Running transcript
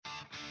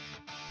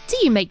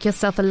you make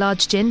yourself a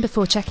large gin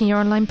before checking your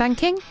online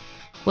banking?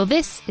 Well,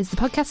 this is the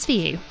podcast for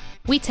you.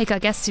 We take our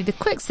guests through the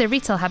quirks of their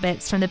retail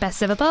habits, from the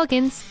best ever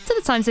bargains to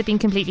the times they've been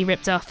completely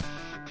ripped off.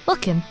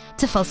 Welcome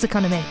to False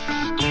Economy.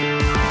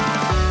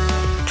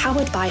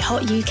 Powered by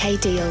Hot UK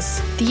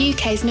Deals, the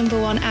UK's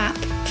 #1 app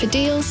for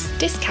deals,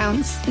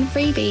 discounts and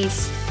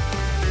freebies.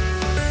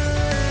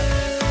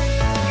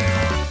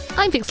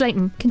 I'm Vic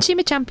Slayton,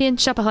 consumer champion,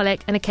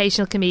 shopaholic and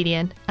occasional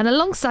comedian. And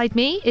alongside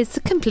me is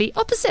the complete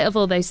opposite of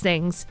all those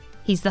things.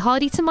 He's the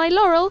Hardy to my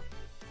Laurel,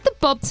 the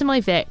Bob to my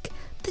Vic,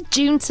 the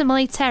June to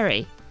my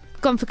Terry.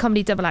 Gone for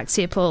comedy double acts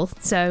here, Paul.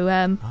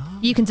 So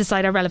you can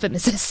decide how relevant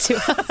this is to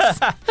us.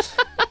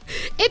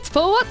 It's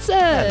Paul Watson.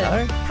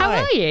 Hello. How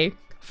Hi. are you?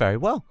 Very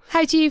well.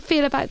 How do you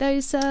feel about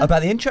those?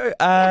 About the intro?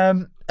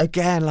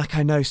 Again, like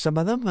I know some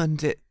of them,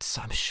 and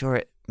I'm sure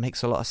it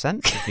makes a lot of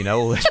sense if you know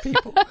all those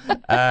people.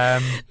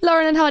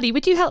 Lauren and Hardy,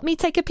 would you help me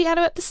take a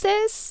piano up the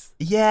stairs?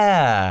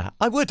 Yeah,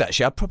 I would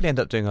actually. I'd probably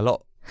end up doing a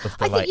lot of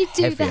the I think you'd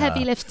do the heavier,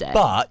 heavy lifting.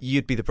 But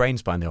you'd be the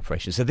brains behind the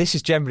operation. So this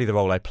is generally the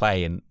role I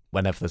play in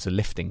whenever there's a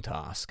lifting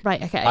task.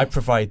 Right, okay. I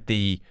provide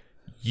the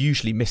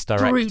usually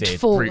misdirected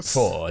brute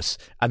force,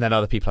 and then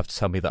other people have to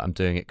tell me that I'm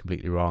doing it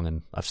completely wrong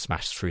and I've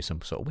smashed through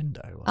some sort of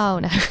window. Or Oh,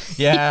 no.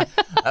 Yeah.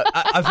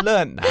 I've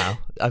learnt now.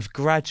 I've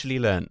gradually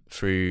learnt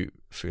through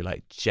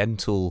like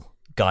gentle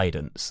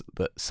guidance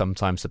that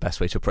sometimes the best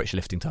way to approach a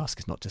lifting task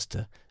is not just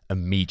to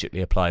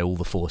immediately apply all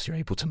the force you're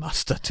able to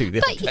muster to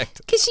the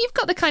object. Because you've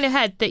got the kind of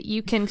head that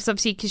you can, because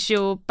obviously because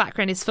your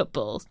background is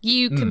football,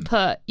 you can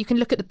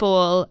look at the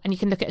ball and you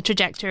can look at a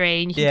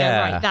trajectory and you can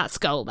go, right, that's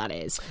goal, that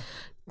is.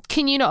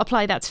 Can you not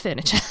apply that to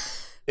furniture?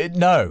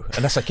 No,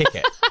 unless I kick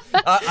it.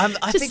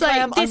 I think like, I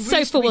am. I'm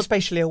reasonably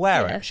spatially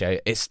aware, Yeah.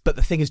 actually. But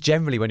the thing is,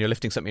 generally, when you're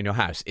lifting something in your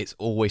house, it's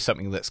always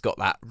something that's got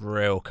that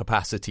real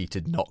capacity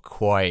to not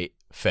quite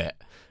fit.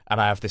 And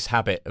I have this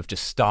habit of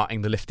just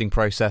starting the lifting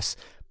process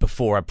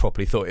before I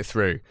properly thought it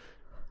through,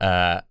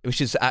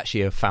 which is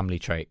actually a family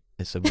trait.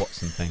 It's a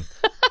Watson thing.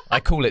 I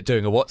call it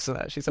doing a Watson,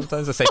 actually,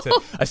 sometimes. I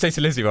say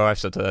to Lizzie, my wife,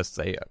 sometimes I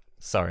say,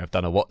 sorry, I've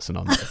done a Watson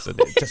on this. And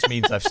it just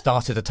means I've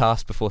started a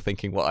task before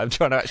thinking what I'm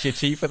trying to actually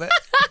achieve with it.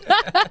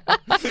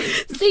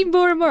 See,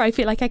 more and more I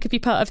feel like I could be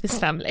part of this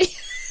family.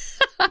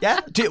 Yeah?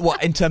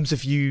 What, in terms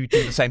of you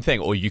do the same thing?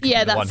 Or you can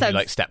be the one who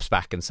like steps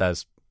back and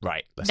says,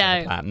 right, let's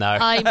have a plan. No.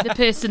 I'm the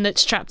person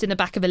that's trapped in the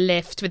back of a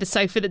lift with a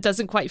sofa that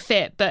doesn't quite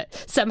fit, but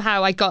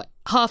somehow I got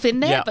half in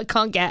there but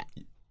can't get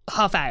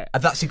half out.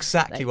 And that's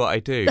exactly what I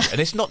do. And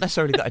it's not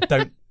necessarily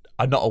that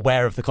I'm not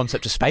aware of the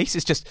concept of space.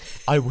 It's just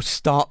I will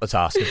start the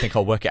task and think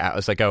I'll work it out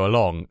as I go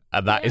along.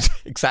 And that is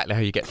exactly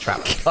how you get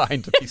trapped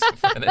behind a piece of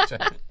furniture.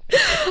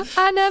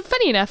 And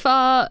funny enough,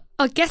 our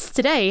guest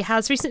today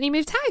has recently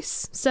moved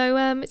house. So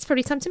it's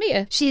probably time to meet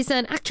her. She's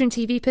an actor and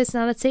TV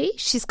personality.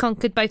 She's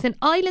conquered both an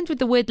island with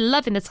the word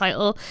love in the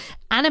title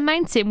and a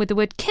mountain with the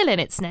word kill in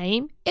its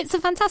name. It's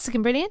a fantastic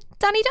and brilliant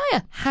Dani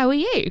Dyer. How are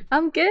you?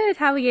 I'm good.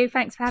 How are you?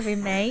 Thanks for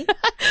having me.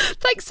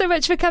 Thanks so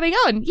much for coming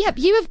on. Yep,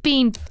 you have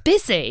been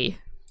busy.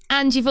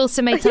 And you've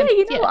also made time. Yeah,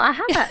 you know what? I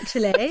have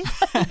actually.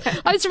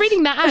 I was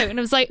reading that out and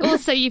I was like,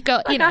 also you've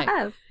got,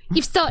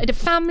 you've started a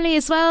family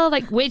as well.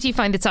 Like, where do you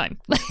find the time?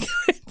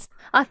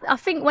 I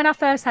think when I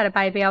first had a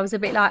baby, I was a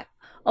bit like,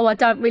 oh, I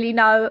don't really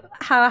know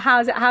how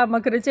am I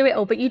going to do it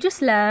all? But you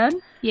just learn.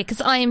 Yeah,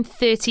 because I am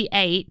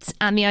 38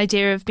 and the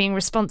idea of being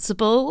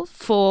responsible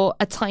for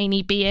a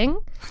tiny being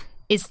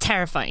is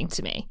terrifying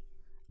to me.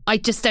 I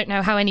just don't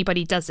know how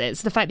anybody does it.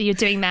 So the fact that you're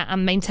doing that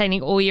and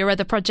maintaining all your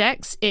other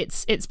projects,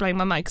 it's blowing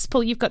my mind. Because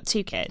Paul, you've got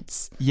 2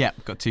 kids. Yeah,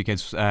 I've got 2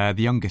 kids. The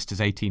youngest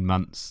is 18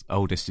 months,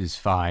 oldest is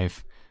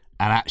 5.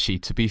 And actually,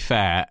 to be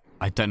fair,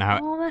 I don't know how...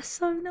 Oh, that's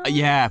so nice.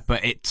 Yeah,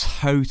 but it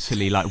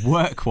totally, like,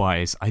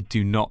 work-wise, I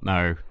do not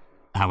know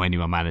how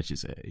anyone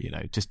manages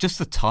it, just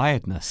the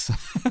tiredness.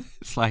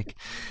 It's like,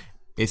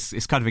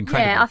 it's kind of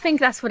incredible. Yeah, I think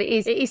that's what it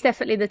is. It is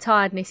definitely the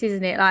tiredness,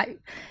 isn't it? Like...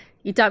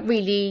 You don't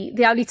really...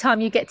 The only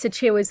time you get to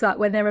chill is like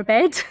when they're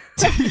abed.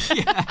 That's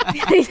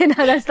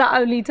the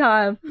only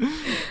time.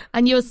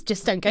 And yours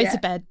just don't go to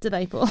bed, do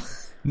they, Paul?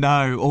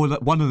 No, or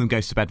one of them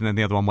goes to bed and then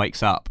the other one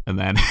wakes up, and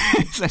then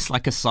it's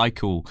like a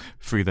cycle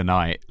through the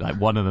night. Like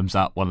one of them's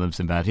up, one of them's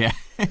in bed. Yeah.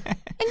 And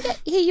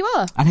yet, here you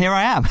are. And here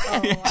I am.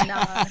 Oh, I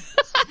know.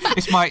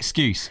 It's my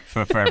excuse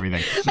for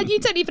everything. And you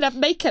don't even have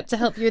makeup to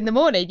help you in the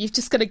morning. You've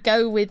just got to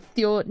go with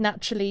your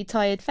naturally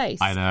tired face.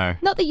 I know.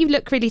 Not that you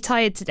look really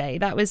tired today.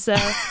 That was...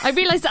 I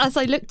realised as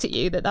I looked at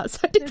you that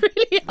sounded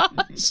really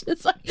harsh.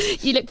 It's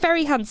like, you look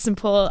very handsome,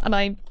 Paul, and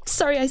I'm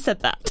sorry I said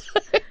that.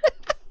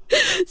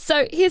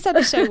 So here's how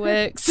the show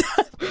works.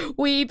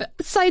 We've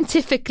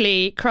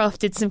scientifically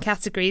crafted some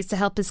categories to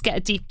help us get a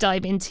deep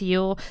dive into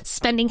your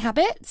spending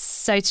habits.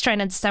 So to try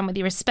and understand whether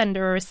you're a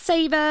spender or a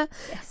saver.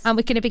 Yes. And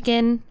we're going to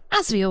begin,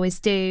 as we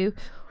always do,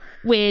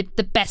 with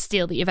the best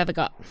deal that you've ever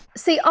got.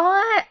 See,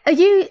 are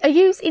you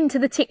into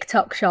the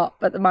TikTok shop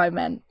at the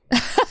moment?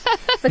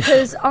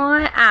 Because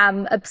I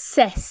am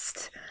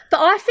obsessed But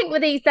I think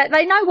with these, that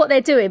they know what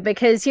they're doing,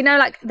 because, you know,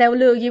 like they'll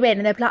lure you in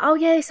and they'll be like, oh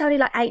yeah, it's only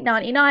like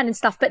 $8.99 and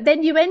stuff. But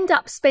then you end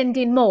up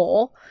spending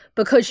more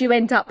because you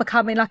end up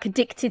becoming like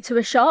addicted to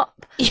a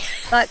shop.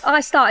 Like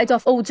I started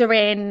off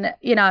ordering,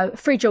 you know,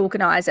 fridge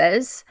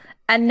organisers,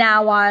 and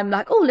now I'm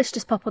like, oh, let's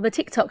just pop on the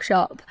TikTok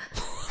shop.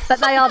 But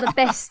they are the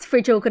best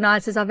fridge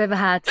organisers I've ever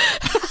had.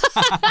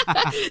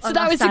 So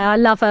that was I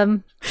love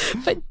them.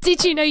 But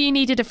did you know you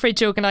needed a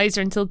fridge organiser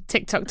until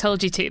TikTok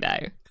told you to,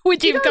 though?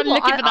 Would you have gone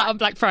looking for that on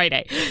Black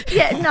Friday?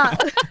 Yeah, no.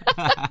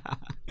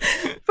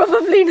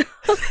 Probably not.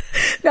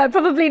 No,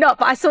 probably not.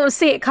 But I sort of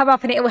see it come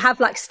up and it will have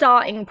like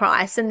starting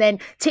price and then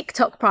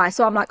TikTok price.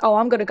 So I'm like, oh,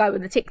 I'm going to go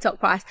with the TikTok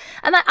price.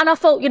 And I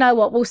thought, you know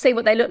what, we'll see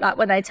what they look like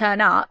when they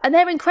turn up. And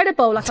they're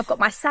incredible. Like I've got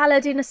my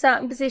salad in a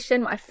certain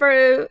position, my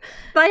fruit.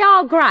 They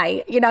are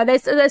great. You know,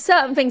 there's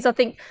certain things I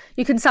think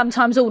you can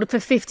sometimes order for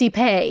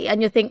 50p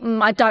and you think,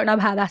 I don't know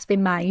how that's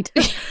been made.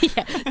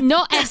 Yeah,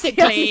 not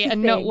ethically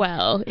and not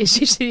well is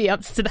usually the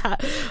answer to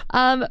that.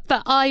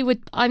 But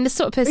I'm the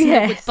sort of person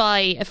that would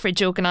buy a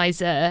fridge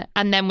organiser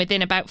and then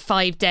within about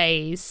 5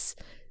 days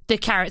the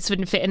carrots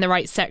wouldn't fit in the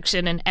right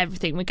section and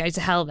everything would go to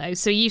hell though.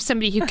 So you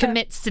somebody who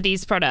commits to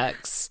these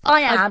products.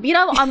 I am. You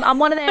know, I'm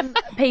one of them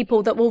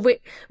people that will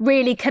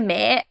really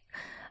commit.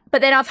 But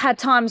then I've had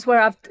times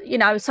where I've, you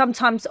know,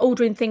 sometimes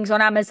ordering things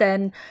on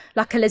Amazon,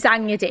 like a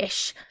lasagna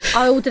dish.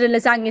 I ordered a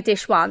lasagna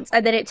dish once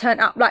and then it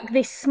turned up like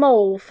this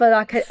small for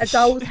like a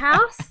doll's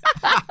house.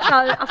 So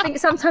I think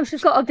sometimes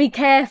you've got to be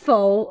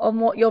careful on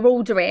what you're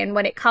ordering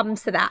when it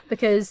comes to that,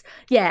 because,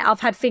 yeah,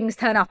 I've had things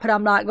turn up and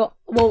I'm like,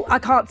 well, I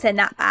can't send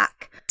that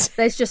back.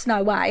 There's just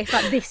no way. It's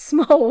like this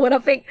small. And I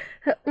think,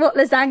 what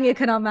lasagna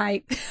can I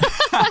make?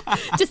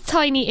 Just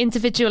tiny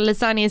individual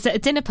lasagnas at a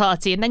dinner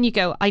party. And then you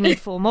go, I need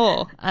 4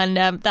 more. And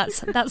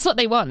that's what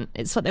they want.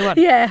 It's what they want.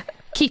 Yeah.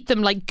 Keep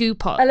them like goo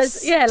pots.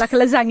 Like a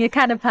lasagna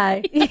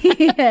canapé.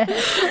 Yeah,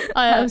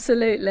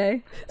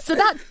 absolutely. So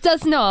that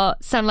does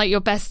not sound like your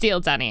best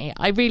deal, Dani.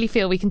 I really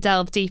feel we can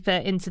delve deeper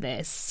into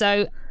this.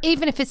 So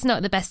even if it's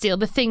not the best deal,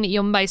 the thing that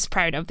you're most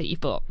proud of that you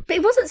bought. But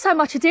it wasn't so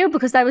much a deal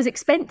because they was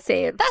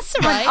expensive. That's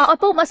all right. I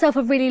bought myself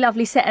a really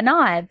lovely set of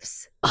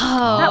knives.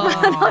 I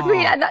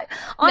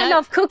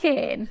love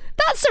cooking.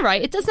 That's all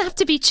right. It doesn't have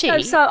to be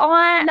cheap. So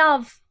I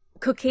love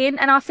cooking,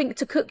 and I think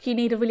to cook you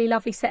need a really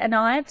lovely set of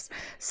knives.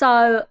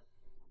 So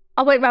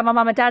I went round my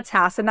mum and dad's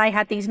house and they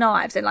had these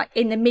knives, and like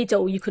in the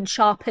middle you can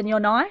sharpen your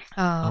knife.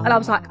 And I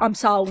was like, I'm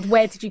sold.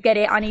 Where did you get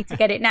it? I need to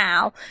get it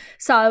now.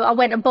 So I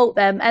went and bought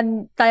them,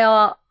 and they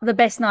are the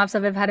best knives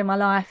I've ever had in my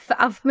life.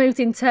 I've moved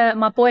into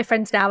my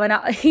boyfriend's now,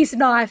 and his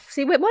knife.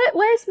 See, where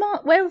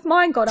have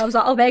mine gone? I was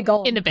like, oh, they're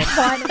gone. In a bit.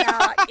 Finding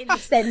out like, in the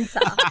centre.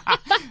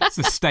 That's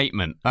a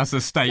statement. Centre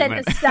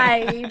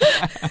stage.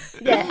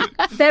 Yeah,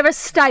 they're a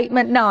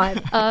statement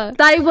knife.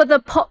 They were the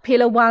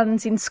popular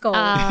ones in school.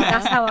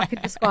 That's how I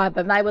could describe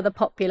them. They were the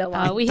popular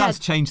ones. It does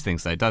change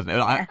things though, doesn't it?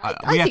 I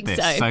think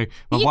so.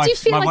 You do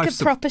feel like a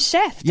proper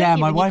chef, don't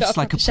you, my wife's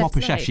like a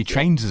proper chef. She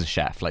trains as a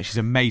chef. Like, she's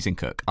an amazing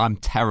cook. I'm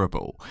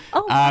terrible.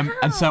 Oh, wow.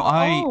 And so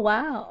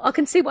I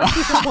can see why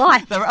she's a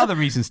wife. There are other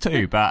reasons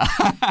too, but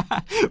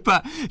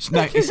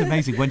no, it's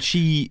amazing. When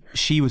she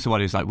was the one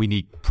who was like, we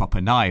need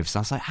proper knives. I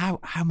was like,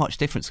 how much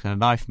difference can a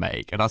knife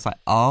make? And I was like,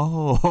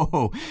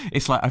 oh,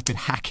 it's like I've been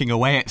hacking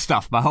away at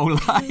stuff my whole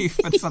life,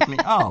 and suddenly,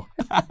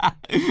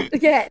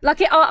 yeah,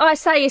 like I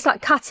say, it's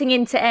like cutting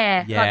into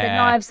air. Yeah. Like the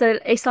knives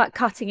it's like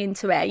cutting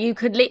into air. You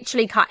could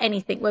literally cut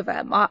anything with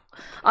them. I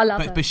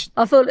love them.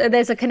 I thought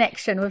there's a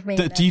connection with me.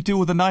 Do you do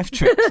all the knife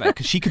tricks?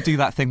 Because she could do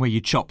that thing where you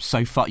chop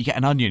so far, you get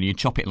an onion, you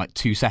chop it in like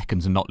 2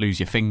 seconds and not lose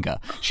your finger.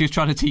 She was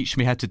trying to teach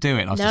me how to do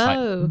it, and I was just like,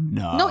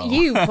 no, not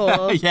you,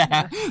 Paul.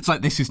 Yeah, it's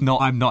like,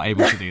 I'm not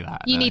able to do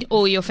that. You need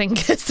all your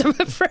fingers, I'm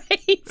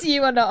afraid.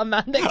 You are not a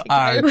man that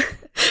can go.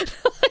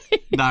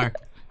 No.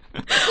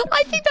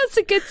 I think that's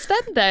a good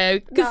spend though,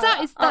 because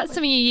that's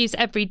something you use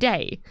every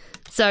day.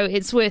 So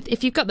it's worth,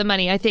 if you've got the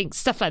money, I think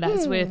stuff like that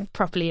is worth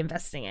properly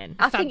investing in.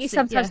 I think you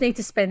sometimes need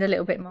to spend a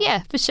little bit more.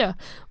 Yeah, for sure.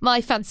 My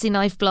fancy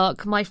knife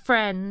block, my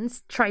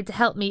friends tried to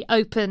help me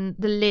open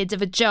the lid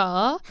of a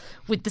jar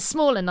with the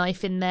smaller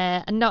knife in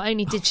there. And not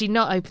only did she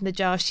not open the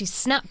jar, she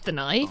snapped the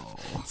knife.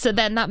 So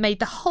then that made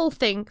the whole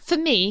thing, for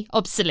me,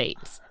 obsolete.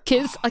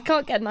 Because I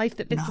can't get a knife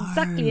that fits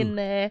exactly in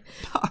there.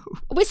 No.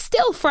 We're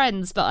still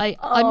friends, but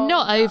I'm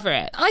not over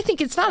it. I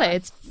think it's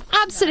valid.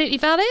 Absolutely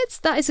valid.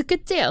 That is a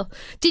good deal.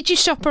 Did you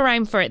shop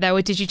around for it, though,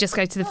 or did you just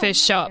go to the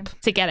first shop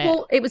to get it?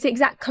 Well, it was the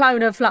exact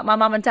clone of, like, my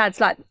mum and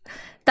dad's. Like,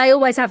 they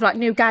always have, like,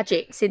 new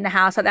gadgets in the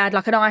house. Like, they had,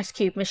 like, an ice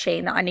cube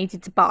machine that I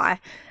needed to buy.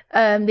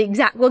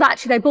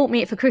 Actually, they bought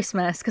me it for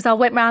Christmas, because I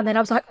went round there and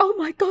I was like, oh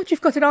my God, you've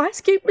got an ice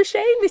cube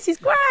machine. This is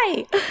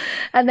great.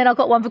 And then I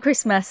got one for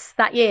Christmas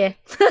that year,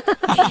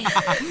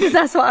 because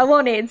that's what I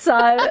wanted.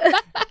 So,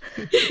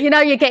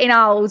 you're getting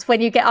old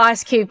when you get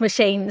ice cube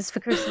machines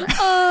for Christmas.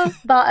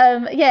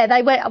 But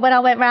when I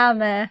went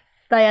round there,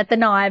 they had the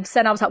knives,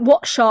 and I was like,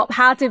 what shop?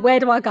 Where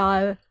do I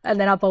go? And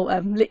then I bought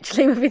them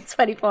literally within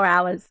 24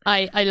 hours.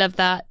 I love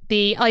that.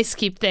 The ice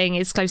cube thing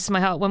is close to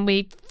my heart. When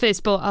we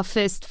first bought our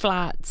first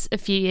flat a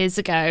few years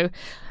ago,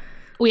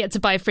 we had to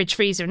buy a fridge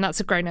freezer, and that's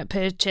a grown-up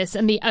purchase.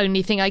 And the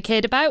only thing I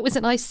cared about was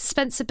an ice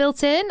dispenser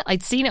built in.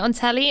 I'd seen it on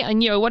telly. I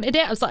knew I wanted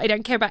it. I was like, I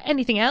don't care about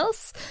anything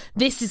else.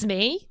 This is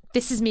me.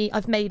 This is me.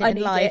 I've made it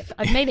in life.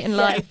 I've made it in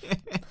life.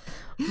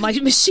 My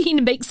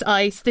machine makes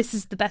ice. This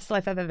is the best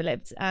life I've ever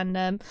lived. And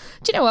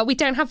do you know what? We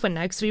don't have one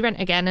now because we rent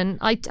again, and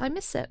I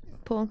miss it.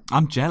 Paul.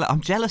 I'm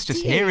jealous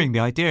just hearing the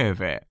idea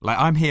of it. Like,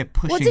 I'm here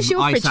pushing what does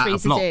your ice fridge out of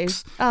freezer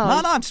blocks. do?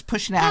 Oh. No, I'm just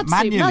pushing it out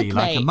Absolute manually mug,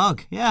 like mate. a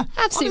mug. Yeah,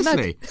 Absolute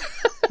honestly.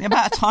 The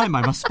amount of time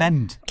I must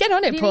spend. Get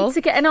on it, You Paul. need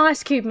to get an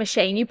ice cube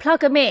machine. You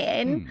plug them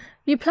in,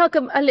 you plug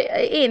them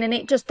in, and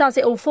it just does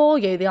it all for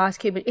you. The ice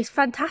cube, it's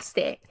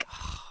fantastic.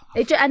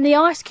 And the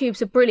ice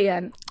cubes are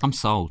brilliant. I'm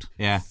sold.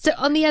 Yeah. So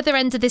on the other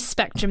end of this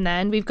spectrum,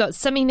 then we've got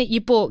something that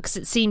you bought because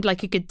it seemed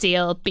like a good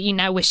deal, but you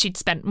now wish you'd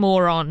spent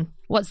more on.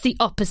 What's the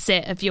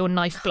opposite of your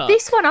knife block?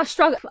 This one I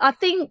struggle. I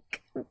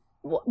think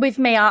with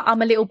me,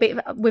 I'm a little bit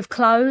with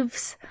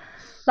clothes.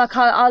 Like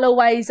I'll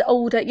always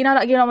order,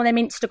 like on them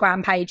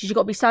Instagram pages, you've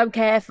got to be so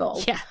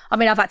careful. Yeah. I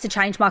mean, I've had to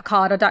change my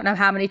card. I don't know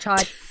how many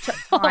times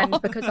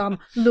because I'm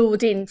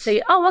lured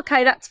into,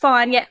 okay, that's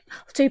fine. Yeah,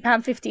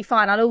 £2.50,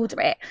 fine, I'll order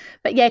it.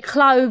 But yeah,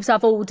 clothes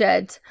I've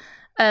ordered.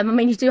 I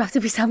mean, you do have to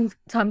be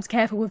sometimes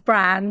careful with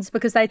brands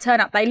because they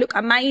turn up, they look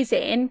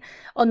amazing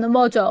on the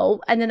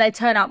model, and then they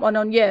turn up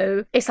on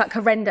you. It's like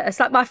horrendous.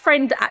 Like my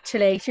friend,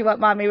 actually, she won't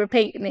mind me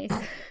repeating this.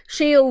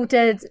 She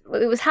ordered,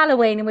 it was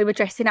Halloween and we were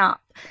dressing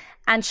up.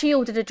 And she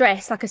ordered a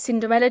dress, like a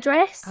Cinderella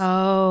dress.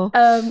 Oh.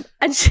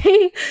 And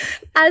she,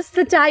 as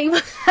the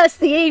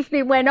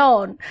evening went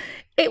on,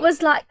 it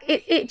was like,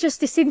 it just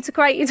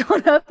disintegrated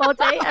on her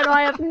body, and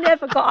I have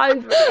never got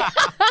over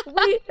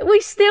it.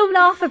 We still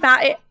laugh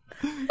about it.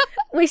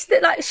 We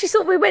still, she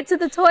thought we went to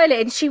the toilet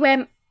and she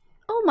went,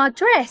 oh, my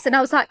dress. And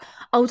I was like,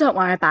 oh, don't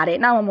worry about it.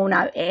 No one will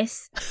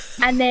notice.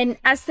 And then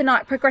as the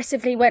night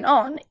progressively went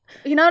on,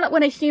 like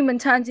when a human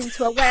turns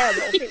into a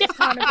werewolf, it was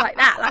kind of like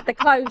that. Like the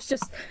clothes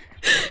just...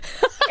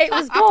 it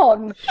was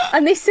gone,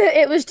 and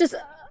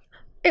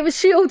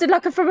she ordered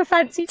from a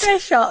fancy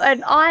dress shop,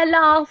 and I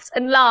laughed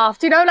and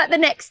laughed. Like the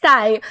next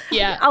day,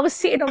 I was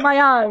sitting on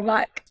my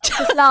own,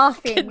 just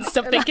laughing.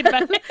 Stop thinking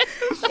about it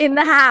in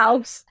the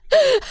house.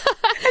 And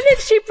then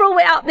she brought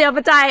it up the other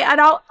day, and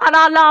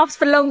I laughed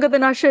for longer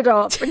than I should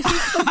have. And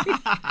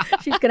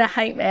she's gonna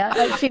hate me.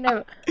 I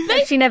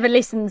hope she never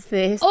listens to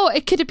this. Or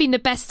it could have been the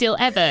best deal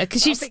ever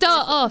because you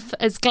start off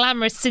as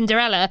glamorous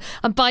Cinderella,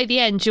 and by the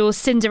end you're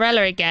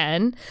Cinderella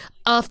again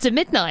after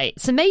midnight.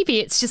 So maybe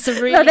it's just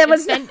a really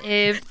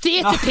inventive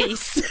theatre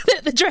piece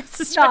that the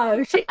dress is.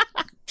 No,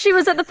 she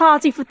was at the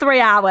party for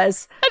 3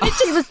 hours.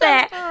 She was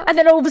there, and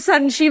then all of a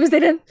sudden she was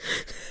in a.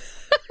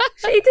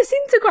 She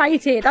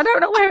disintegrated. I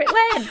don't know where it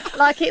went.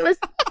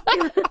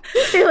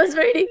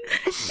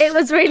 It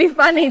was really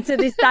funny to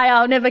this day.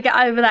 I'll never get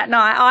over that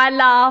night. I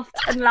laughed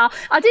and laughed.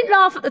 I didn't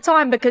laugh at the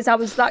time because I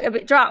was a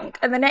bit drunk.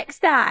 And the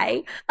next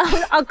day,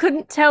 I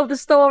couldn't tell the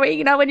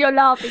story. When you're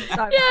laughing so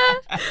much.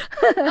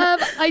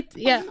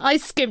 I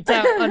skimped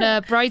out on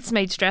a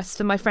bridesmaid's dress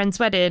for my friend's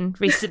wedding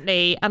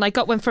recently, and I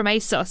got one from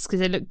ASOS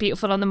because it looked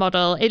beautiful on the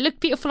model. It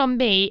looked beautiful on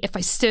me if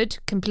I stood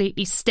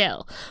completely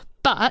still.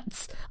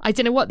 But I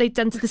don't know what they'd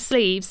done to the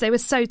sleeves. They were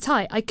so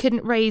tight, I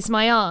couldn't raise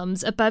my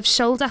arms above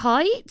shoulder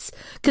height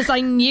because I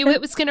knew it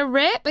was going to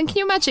rip. And can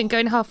you imagine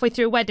going halfway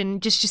through a wedding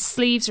and just your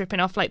sleeves ripping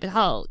off like the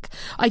Hulk?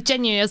 I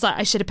was like,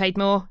 I should have paid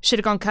more. Should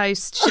have gone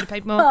coast. Should have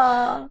paid more.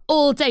 Aww.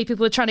 All day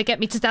people were trying to get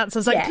me to dance. I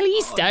was like,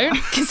 please don't,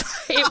 because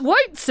it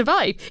won't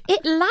survive.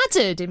 It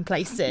laddered in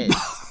places.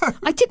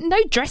 I didn't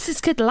know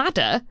dresses could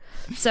ladder.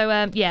 So,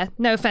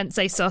 no offence,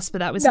 ASOS, but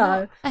that was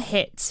not a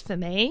hit for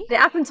me. It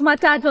happened to my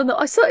dad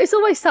it's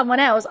always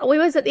someone else. We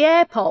was at the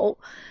airport,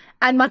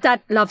 and my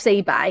dad loves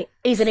eBay.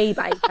 He's an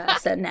eBay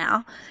person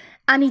now.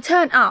 And he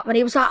turned up and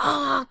he was like,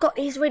 oh, I've got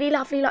these really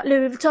lovely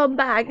Louis Vuitton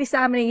bag. This is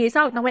how many years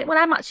old. And I went, well,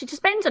 how much did you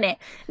spend on it?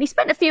 And he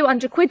spent a few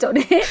 £100 on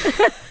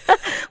it.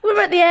 We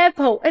were at the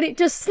airport and it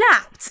just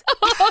snapped.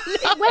 Oh,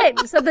 no. It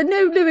went. So the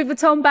new Louis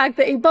Vuitton bag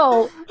that he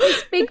bought,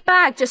 this big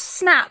bag just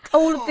snapped.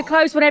 All of the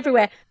clothes went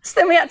everywhere.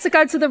 So then we had to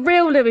go to the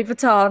real Louis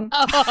Vuitton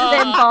to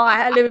then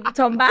buy a Louis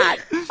Vuitton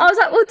bag. I was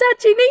like, well,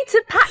 Dad, you need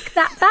to pack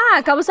that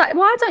bag. I was like,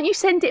 why don't you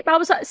send it back? I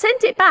was like,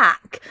 send it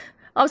back.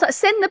 I was like,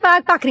 send the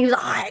bag back. And he was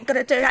like, I ain't going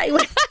to do that. He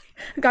went,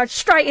 go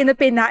straight in the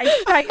bin,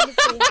 straight in the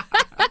bin.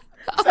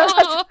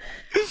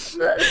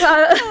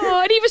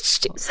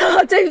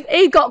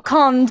 He got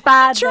conned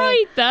badly.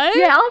 Tried though.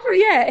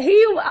 Yeah,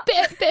 he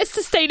bit of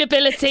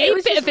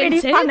sustainability, bit of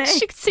vintage. Really, you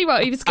could see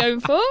what he was going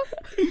for.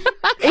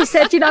 He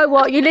said, you know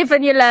what, you live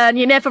and you learn.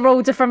 You never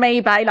order from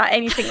eBay,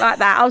 anything like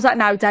that. I was like,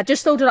 no, Dad,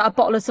 just order a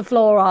bottle of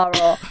Sephora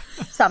or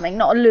something,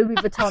 not a Louis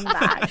Vuitton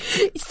bag.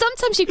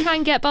 Sometimes you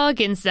can get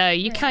bargains though.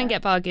 You can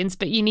get bargains,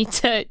 but you need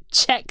to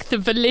check the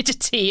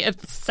validity of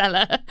the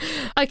seller.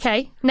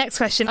 Okay, next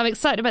question. I'm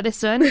excited about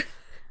this one.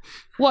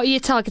 What are your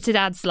targeted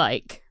ads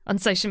like on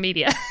social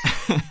media?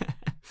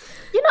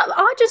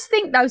 I just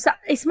think though,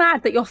 it's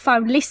mad that your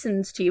phone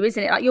listens to you,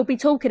 isn't it? You'll be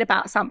talking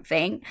about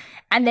something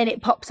and then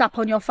it pops up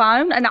on your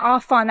phone, and I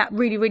find that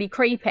really, really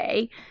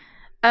creepy.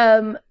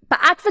 But But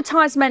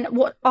advertisement,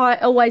 what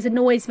always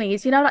annoys me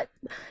is, like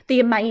the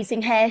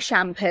amazing hair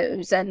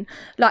shampoos and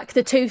like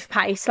the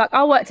toothpaste. Like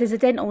I worked as a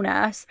dental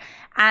nurse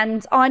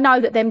and I know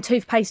that them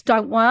toothpaste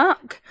don't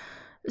work.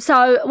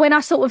 So when I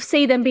sort of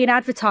see them being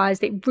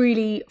advertised, it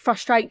really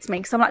frustrates me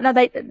because I'm like, no,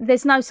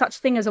 there's no such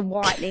thing as a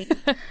whitening.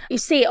 You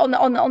see it on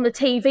the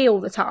TV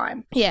all the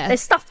time. Yeah. There's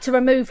stuff to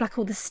remove like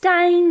all the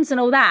stains and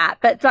all that.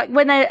 But like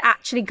when they're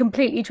actually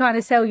completely trying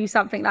to sell you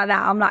something like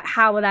that, I'm like,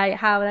 how are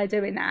they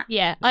doing that?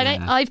 Yeah.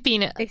 I've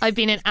been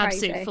an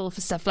absolute crazy. fool for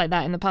stuff like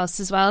that in the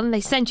past as well. And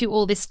they send you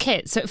all this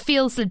kit. So it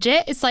feels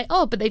legit. It's like,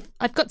 oh, but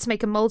I've got to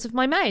make a mold of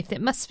my mouth. It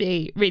must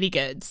be really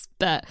good.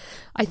 But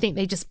I think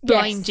they just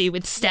blind you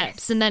with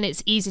steps and then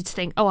it's easy to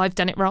think, oh, I've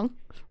done it wrong,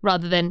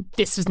 rather than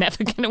this was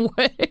never going to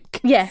work.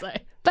 Yeah.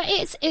 But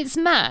it's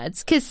mad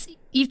because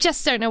you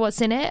just don't know what's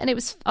in it. And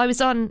I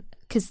was on,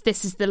 because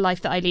this is the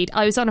life that I lead,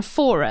 I was on a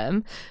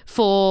forum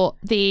for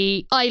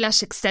the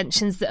eyelash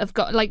extensions that have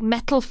got like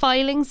metal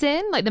filings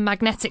in, like the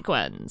magnetic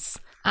ones.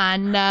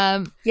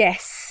 And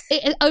yes,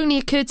 it only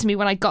occurred to me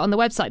when I got on the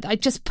website that I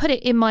just put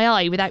it in my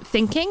eye without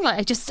thinking. Like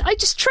I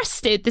just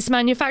trusted this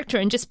manufacturer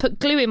and just put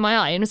glue in my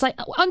eye and was like,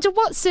 under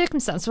what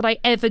circumstance would I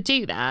ever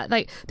do that?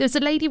 Like there's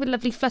a lady with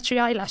lovely fluttery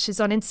eyelashes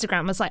on Instagram.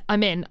 I was like,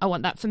 I'm in. I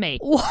want that for me.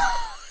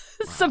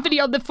 Somebody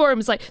on the forum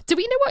was like, do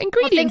we know what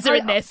ingredients are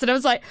in this? And I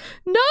was like,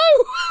 no.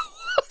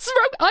 What's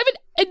wrong? I'm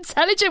an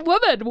intelligent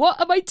woman.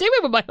 What am I doing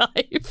with my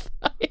life?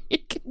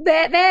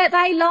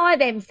 They lie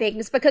them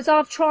things because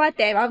I've tried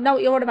them. I know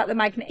what you're on about the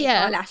magnetic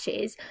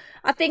eyelashes.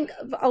 I think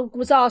I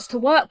was asked to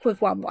work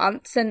with one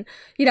once and,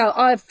 I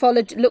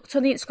looked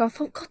on the Instagram, I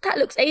thought, God, that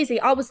looks easy.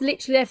 I was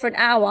literally there for an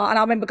hour and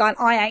I remember going,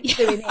 I ain't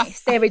doing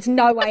this. There is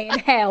no way in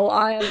hell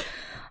I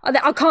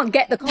can't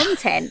get the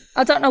content.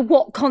 I don't know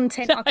what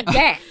content I could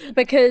get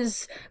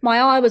because my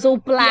eye was all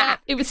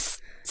black. Yeah, it was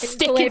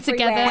sticking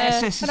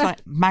together. It's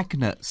like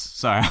magnets.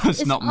 Sorry,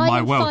 it's not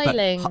my world.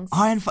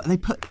 Filings. But they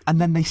put and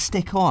then they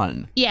stick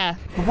on. Yeah.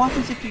 But what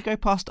happens if you go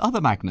past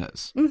other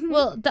magnets? Mm-hmm.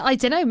 Well, I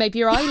don't know. Maybe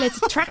your eyelid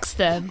attracts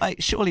them.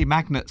 Like surely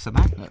magnets are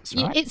magnets,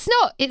 right?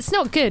 It's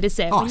not good, is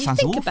it? Oh, when it you sounds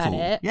think awful. about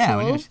it, Yeah,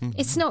 Paul,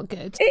 it's not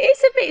good.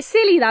 It's a bit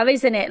silly though,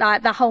 isn't it?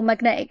 Like the whole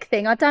magnetic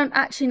thing. I don't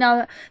actually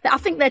know. I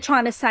think they're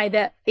trying to say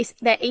that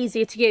they're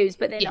easier to use,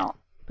 but they're not.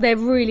 They're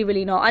really,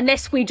 really not.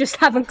 Unless we just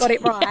haven't got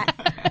it right.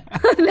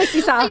 Unless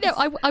it's us. I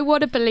know. I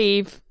want to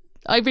believe.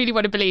 I really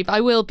want to believe.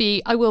 I will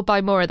buy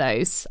more of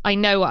those. I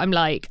know what I'm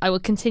like. I will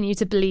continue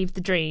to believe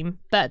the dream.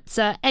 But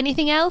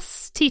anything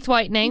else? Teeth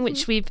whitening,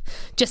 which we've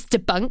just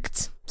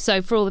debunked.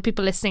 So for all the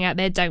people listening out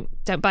there, don't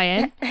buy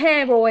in.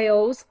 Hair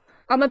oils.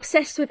 I'm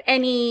obsessed with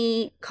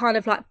any kind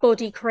of like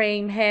body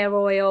cream, hair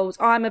oils.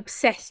 I'm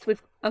obsessed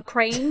with a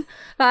cream.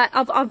 Like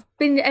I've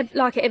been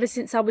like it ever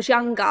since I was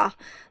younger.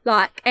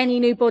 Like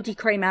any new body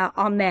cream out,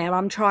 I'm there,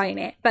 I'm trying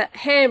it. But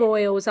hair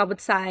oils, I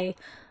would say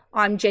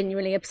I'm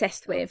genuinely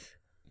obsessed with.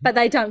 But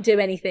they don't do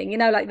anything,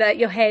 like that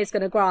your hair's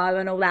going to grow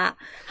and all that.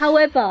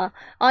 However,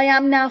 I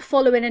am now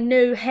following a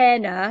new hair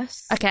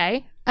nurse.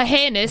 Okay. A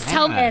hair nurse.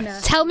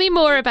 Tell me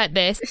more about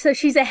this. So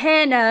she's a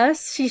hair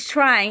nurse. She's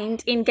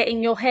trained in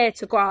getting your hair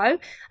to grow.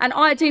 And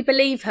I do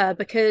believe her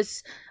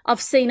because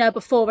I've seen her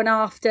before and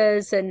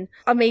afters. And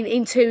I mean,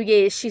 in 2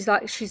 years, she's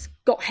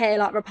got hair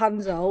like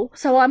Rapunzel.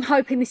 So I'm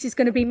hoping this is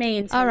going to be me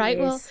in 2 years. All right.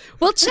 Well,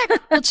 we'll check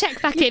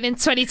back in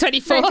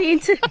 2024.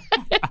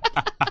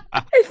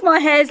 If my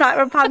hair's like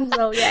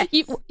Rapunzel, yeah.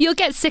 You'll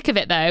get sick of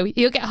it though.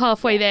 You'll get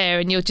halfway there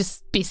and you'll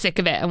just be sick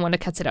of it and want to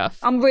cut it off.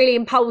 I'm really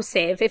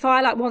impulsive. If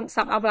I want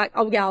something, I'll be like,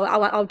 oh yeah,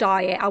 I'll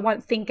dye it. I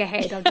won't think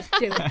ahead. I'll just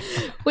do it.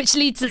 Which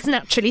leads us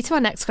naturally to our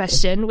next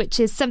question, which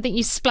is something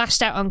you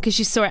splashed out on because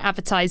you saw it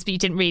advertised, but you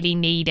didn't really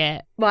need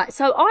it. Right.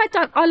 So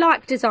I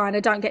like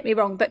designer, don't get me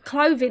wrong, but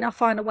clothing I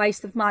find a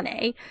waste of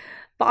money.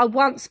 But I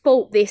once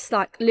bought this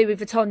like Louis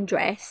Vuitton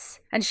dress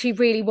and she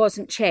really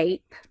wasn't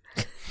cheap.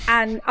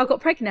 And I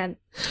got pregnant,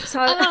 so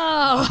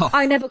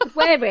I never could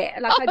wear it.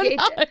 No.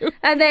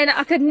 And then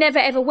I could never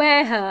ever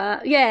wear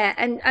her. Yeah,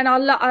 and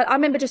I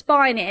remember just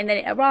buying it and then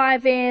it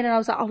arriving, and I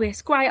was like, oh,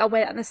 it's great. I'll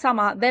wear it in the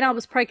summer. Then I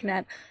was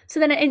pregnant, so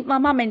then my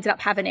mum ended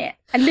up having it.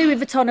 And Louis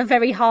Vuitton are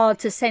very hard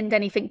to send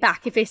anything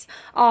back if it's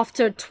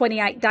after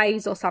 28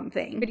 days or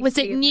something. Was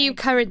it new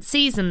current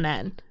season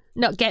then?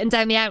 Not getting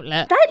down the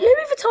outlet.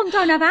 Louis Vuitton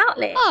don't have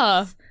outlets.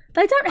 Oh.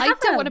 They don't have I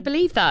don't want to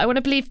believe that. I want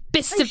to believe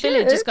Bicester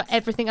Village has got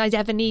everything I'd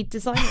ever need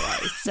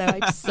designer-wise. So I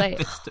just say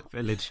Bicester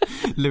Village,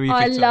 Louis Vuitton.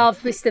 I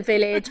love Bicester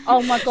Village.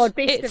 Oh my God,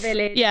 Bicester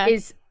Village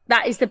is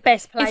the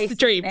best place. It's the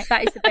dream.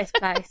 That is the best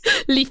place.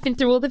 Leafing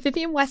through all the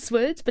Vivienne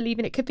Westwood,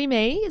 believing it could be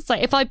me. It's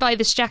like if I buy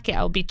this jacket,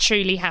 I'll be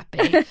truly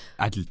happy.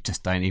 I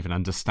just don't even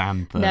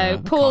understand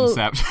the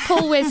concept.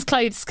 Paul wears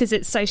clothes because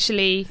it's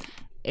socially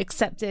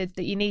accepted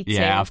that you need to.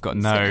 Yeah, I've got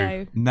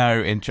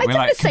no interest. I don't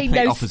want to say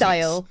no opposites.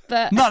 Style,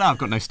 but no, I've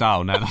got no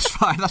style. No, that's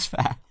fine. That's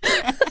fair.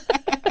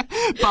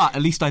 But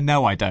at least I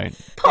know I don't.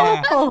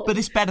 But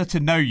it's better to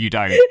know you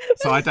don't.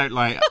 So I don't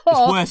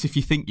It's worse if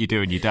you think you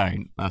do and you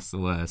don't. That's the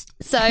worst.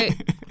 So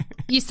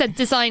You said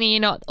designer, you're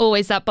not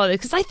always that bothered,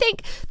 because I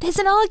think there's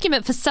an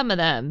argument for some of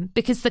them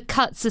because the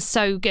cuts are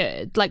so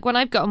good. Like when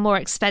I've got a more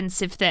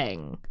expensive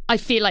thing, I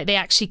feel like they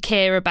actually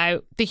care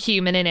about the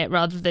human in it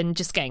rather than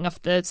just getting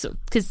off the sort,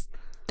 because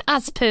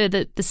as per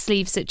the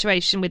sleeve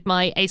situation with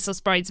my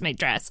ASOS bridesmaid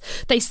dress,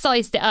 they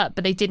sized it up,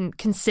 but they didn't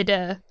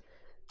consider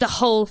the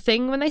whole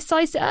thing when they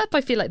sized it up. I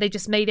feel like they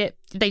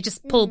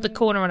just pulled the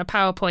corner on a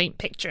PowerPoint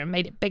picture and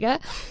made it bigger.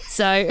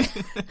 So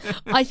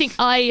I think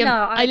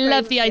I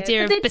love the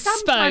idea of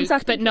bespoke,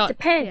 but not.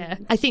 Yeah.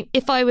 I think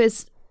if I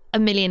was a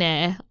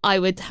millionaire, I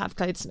would have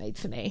clothes made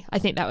for me. I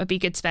think that would be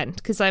good spend,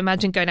 because I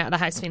imagine going out of the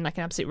house feeling like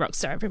an absolute rock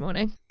star every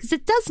morning, because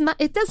it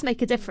does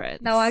make a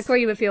difference. No, I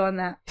agree with you on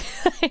that.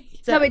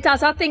 No, it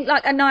does. I think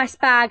like a nice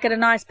bag and a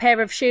nice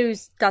pair of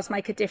shoes does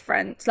make a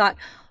difference. Like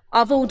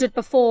I've ordered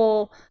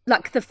before,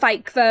 like the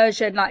fake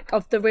version, like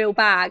of the real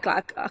bag.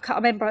 Like I can't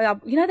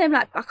remember, you know them,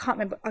 like I can't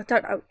remember, I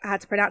don't know how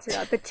to pronounce it.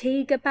 Like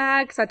Bottega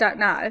bags, I don't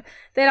know.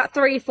 They're like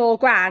 $3-4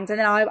 grand, and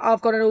then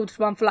I've got an ordered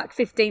one for like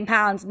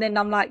 £15, and then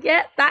I'm like,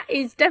 yeah, that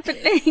is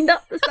definitely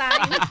not the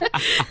same.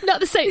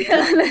 Not the same.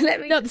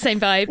 Not the same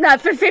vibe. No,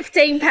 for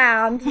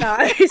 £15, no,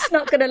 it's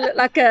not going to look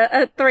like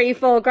a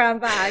 3-4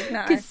 grand bag.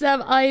 No, because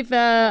I've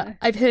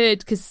heard,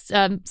 because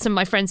some of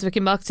my friends work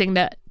in marketing,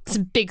 that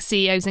some big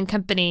CEOs and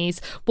companies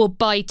will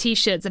buy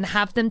t-shirts and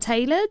have them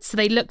tailored so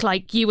they look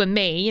like you and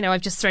me. You know,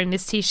 I've just thrown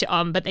this t-shirt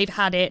on, but they've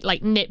had it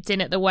like nipped in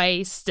at the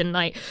waist and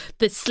like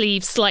the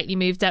sleeves slightly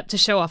moved up to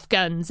show off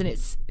guns, and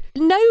it's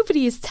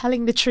nobody is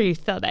telling the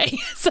truth, are they?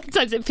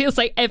 Sometimes it feels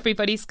like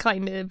everybody's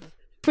kind of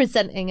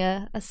presenting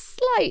a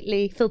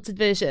slightly filtered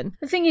version.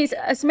 The thing is,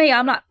 as me,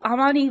 I'm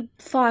only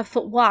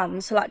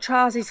 5'1", so like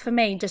trousers for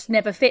me just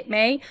never fit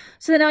me.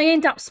 So then I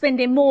end up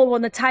spending more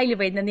on the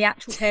tailoring than the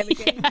actual pair of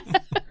jeans.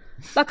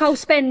 Like I'll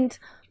spend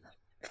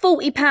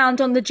 £40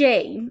 on the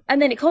jean,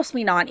 and then it costs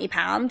me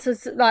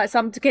 £90 like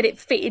some to get it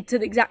fitted to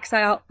the exact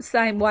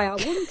same way I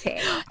want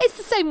it. It's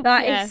the same,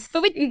 like, yeah.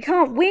 But you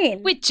can't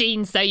win with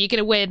jeans though. You're going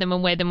to wear them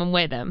and wear them and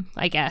wear them.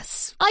 I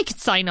guess I could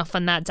sign off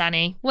on that,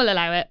 Dani. We'll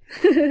allow it.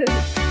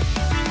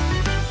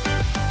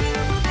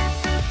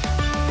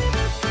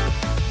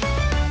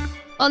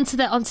 Onto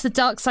the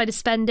dark side of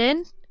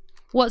spending.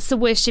 What's the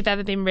worst you've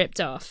ever been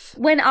ripped off?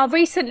 When I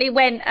recently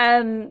went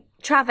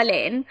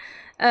travelling.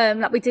 I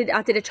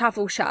did a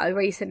travel show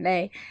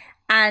recently,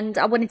 and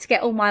I wanted to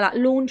get all my like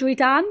laundry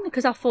done,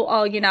 because I thought,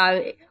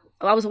 I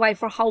was away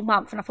for a whole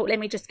month, and I thought, let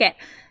me just get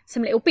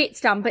some little bits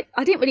done. But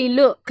I didn't really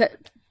look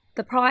at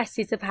the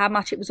prices of how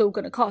much it was all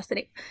going to cost,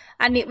 and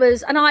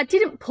I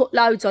didn't put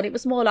loads on. It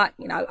was more like,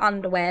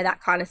 underwear,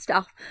 that kind of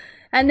stuff,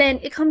 and then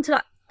it come to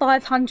like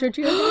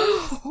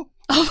 €500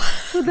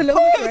 for the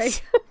laundry.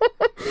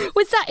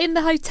 Was that in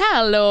the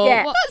hotel or?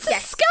 Yeah, what? That's a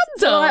scandal.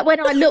 So like, when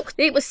I looked,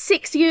 it was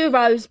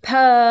 €6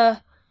 per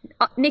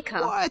knicker.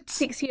 What?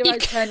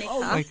 €6 per knicker.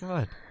 Oh my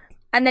God.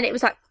 And then it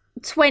was like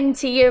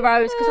 €20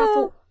 because I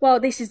thought, well,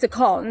 this is the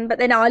con. But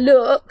then I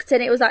looked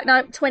and it was like,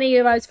 no,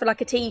 €20 for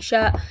like a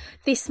t-shirt,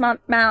 this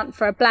amount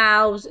for a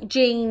blouse,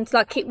 jeans.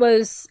 Like it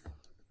was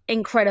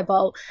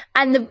incredible.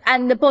 And the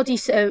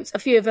bodysuits, a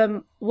few of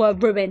them were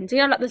ruined.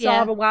 Like the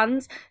Zara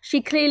ones.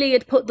 She clearly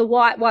had put the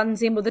white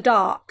ones in with the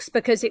darks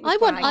because it was I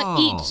want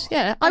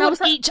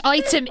each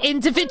item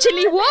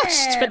individually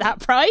washed for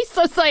that price.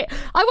 I was like,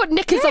 I want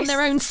knickers on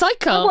their own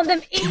cycle. I want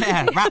them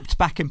wrapped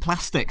back in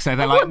plastic so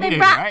they're like new,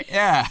 right?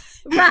 Yeah.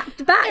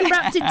 Wrapped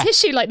in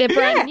tissue like they're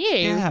brand new.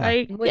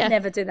 Yeah. We'd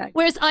never do that.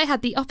 Whereas I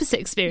had the opposite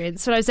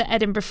experience when I was at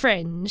Edinburgh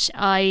Fringe.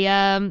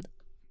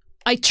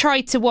 I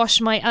tried to wash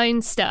my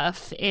own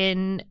stuff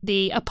in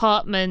the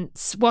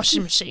apartment's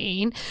washing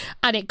machine,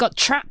 and it got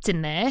trapped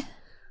in there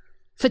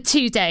for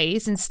 2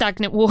 days in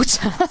stagnant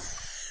water.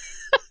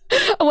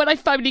 And when I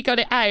finally got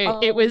it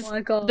out, it was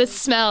the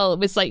smell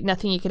was like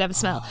nothing you could ever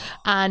smell.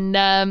 And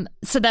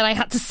so then I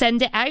had to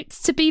send it out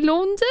to be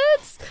laundered.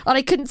 And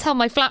I couldn't tell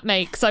my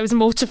flatmate because I was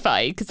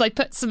mortified, because I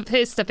put some of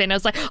her stuff in. I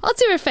was like, I'll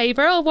do her a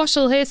favour, I'll wash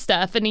all her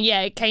stuff. And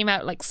it came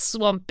out like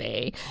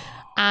swampy.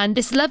 And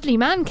this lovely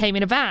man came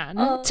in a van,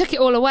 took it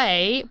all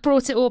away,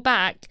 brought it all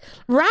back,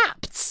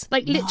 wrapped,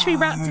 like literally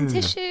wrapped in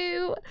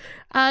tissue.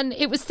 And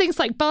it was things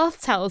like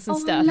bath towels and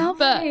stuff. Lovely.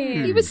 But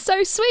he was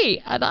so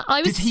sweet. And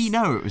I was. Did he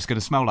know it was going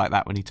to smell like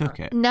that when he took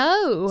it?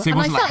 No. So he and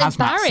I wasn't felt like hazmat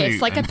embarrassed.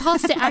 suit Like I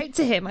passed it out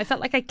to him. I felt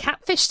like I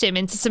catfished him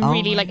into some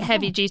really like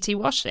heavy duty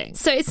washing.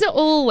 So it's not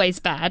always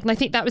bad. And I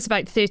think that was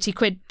about 30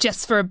 quid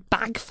just for a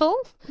bag full.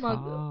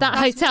 That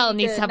hotel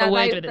really needs to have a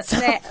word with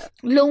itself.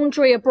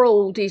 Laundry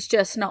abroad is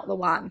just not the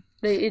one.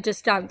 You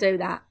just don't do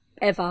that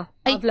ever.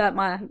 I've learnt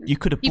my. You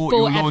could have bought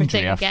your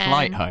laundry a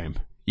flight home.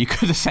 You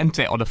could have sent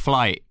it on a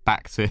flight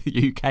back to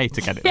the UK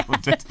to get it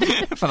laundered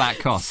for that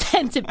cost.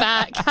 Sent it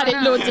back, had it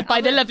laundered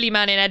by the lovely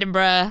man in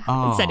Edinburgh,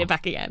 and sent it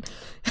back again.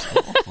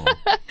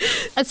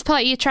 As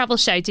part of your travel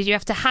show, did you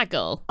have to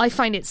haggle? I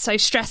find it so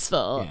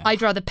stressful. Yeah.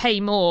 I'd rather pay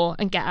more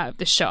and get out of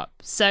the shop.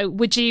 So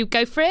would you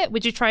go for it?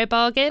 Would you try a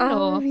bargain?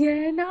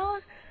 No.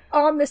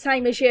 I'm the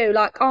same as you.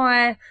 Like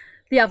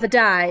the other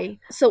day,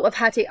 sort of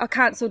had it. I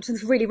cancelled.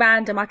 It's really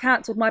random. I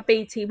cancelled my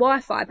BT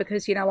Wi-Fi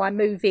because I'm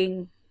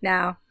moving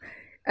now.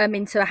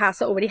 into a house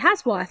that already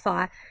has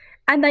Wi-Fi,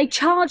 and they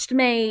charged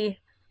me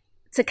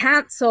to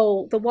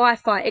cancel the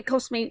Wi-Fi. It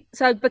cost me,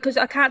 so because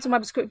I cancelled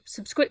my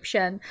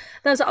subscription,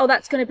 they was like, oh,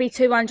 that's going to be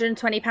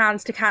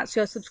 £220 to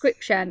cancel your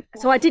subscription.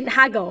 So I didn't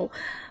haggle,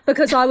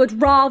 because I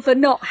would rather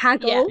not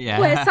haggle. Yeah.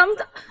 Where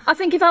I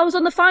think if I was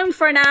on the phone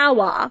for an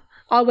hour,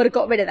 I would have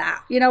got rid of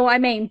that. You know what I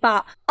mean?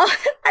 But and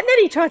then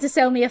he tried to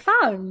sell me a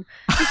phone.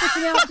 He said to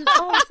me after,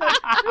 so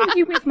who are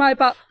you with,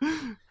 mobile?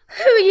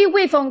 Who are you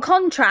with on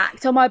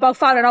contract on mobile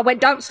phone? And I went,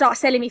 don't start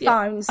selling me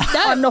phones.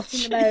 No. I'm not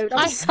in the mood.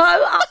 I'm so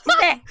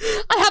upset.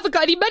 I haven't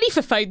got any money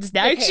for phones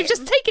now because you've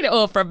just taken it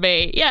all from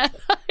me. Yeah.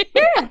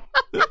 Yeah.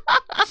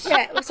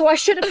 So I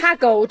should have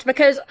haggled,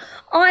 because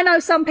I know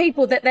some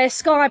people that their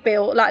Sky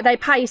bill, like, they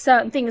pay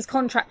certain things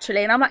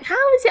contractually. And I'm like,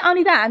 how is it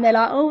only that? And they're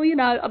like, oh,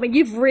 I mean,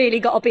 you've really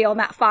got to be on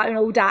that phone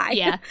all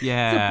day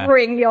to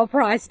bring your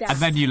price down. And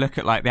then you look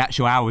at like the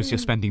actual hours you're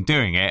spending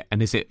doing it,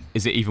 and is it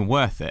even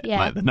worth it? Yeah.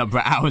 Like the number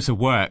of hours of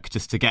work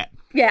just to get.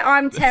 Yeah,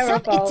 I'm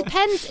terrible.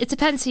 It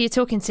depends who you're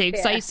talking to,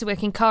 because I used to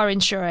work in car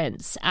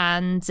insurance,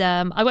 and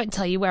I won't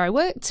tell you where I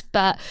worked,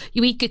 but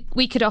we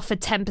could offer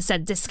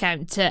 10%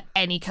 discount to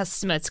any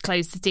customer to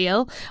close the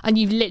deal, and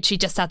you literally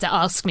just had to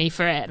ask me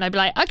for it, and I'd be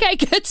like, okay,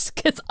 good,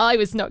 because I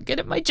was not good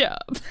at my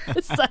job.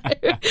 So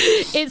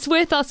it's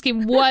worth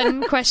asking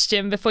one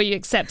question before you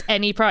accept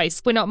any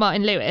price. We're not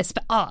Martin Lewis,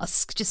 but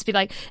ask. Just be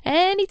like,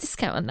 any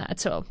discount on that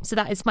at all? So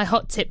that is my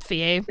hot tip for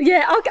you.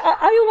 Yeah,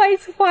 I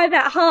always find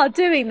that hard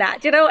doing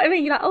that. Do you know what I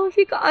mean? You're like, oh, if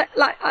you got,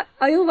 like,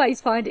 I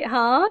always find it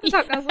hard. I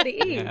don't know what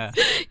it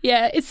is.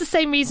 Yeah, it's the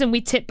same reason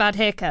we tip bad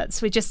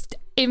haircuts. We're just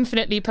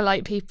infinitely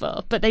polite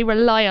people, but they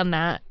rely on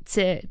that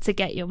to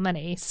get your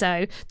money.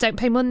 So don't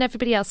pay more than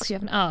everybody else because you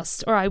haven't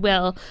asked, or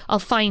I'll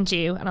find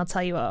you and I'll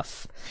tell you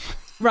off.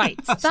 Right.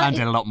 That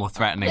sounded a lot more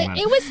threatening.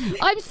 It was.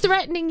 I'm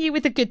threatening you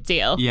with a good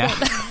deal. Yeah.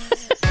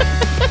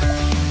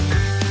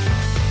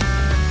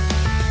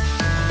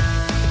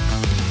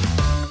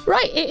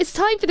 Right, it is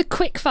time for the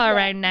quick fire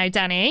round now,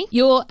 Dani.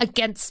 You're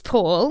against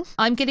Paul.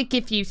 I'm going to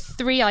give you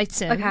 3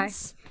 items. Okay.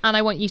 And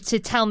I want you to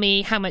tell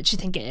me how much you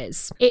think it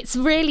is. It's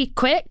really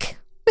quick.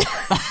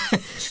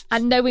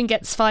 And no one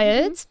gets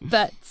fired,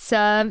 but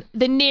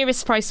the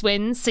nearest price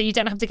wins, so you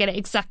don't have to get it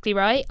exactly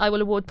right. I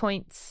will award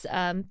points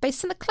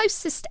based on the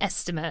closest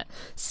estimate.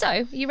 So,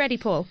 are you ready,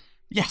 Paul?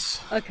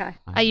 Yes. Okay.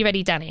 Are you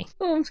ready, Dani?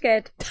 Oh, I'm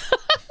scared.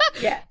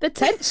 Yeah. The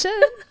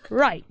tension.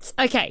 Right.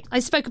 Okay. I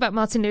spoke about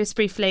Martin Lewis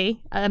briefly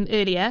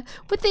earlier.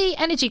 With the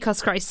energy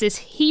cost crisis,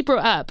 he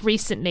brought up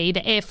recently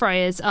that air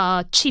fryers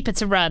are cheaper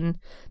to run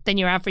than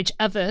your average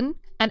oven.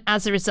 And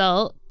as a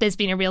result, there's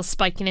been a real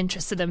spike in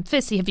interest in them.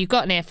 Firstly, have you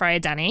got an air fryer,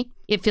 Dani?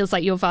 It feels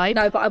like your vibe.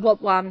 No, but I want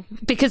one.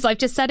 Because I've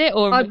just said it,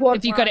 or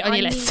have you got it on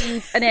your list? I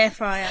need an air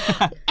fryer.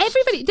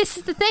 Everybody, this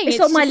is the thing. It's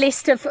on my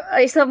list.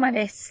 It's on my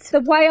list. The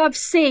way I've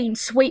seen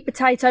sweet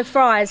potato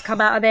fries come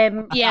out of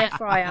them air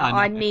fryer,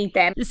 I need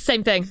them. It's the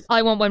same thing.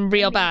 I want one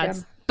real bad.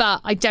 Them.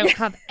 But I don't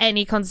have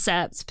any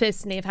concept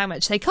personally of how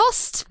much they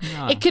cost.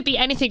 No. It could be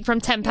anything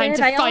from £10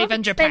 to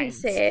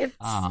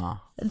 £500.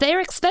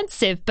 They're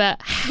expensive,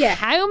 but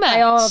how much?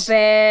 They are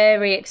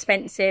very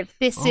expensive.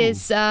 This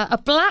is a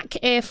black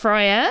air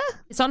fryer.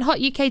 It's on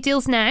Hot UK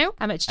Deals now.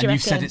 How much do you reckon? And you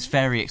said it's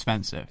very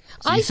expensive.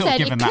 So I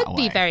said it could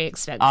be very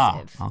expensive.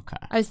 Oh, okay.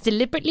 I was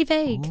deliberately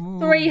vague.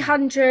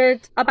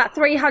 300, about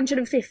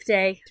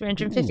 350.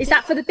 350. Is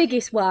that for the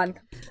biggest one?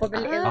 Or the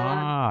little one?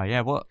 Ah,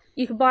 yeah, what?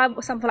 You can buy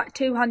some for like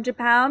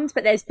 £200,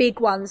 but there's big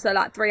ones that are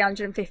like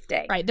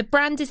 350. Right, the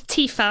brand is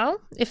Tefal,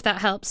 if that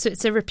helps. So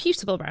it's a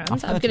reputable brand. I'm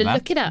going to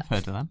look it up. I've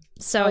heard of them.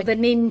 So the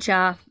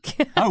Ninja.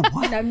 Oh,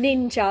 what? No,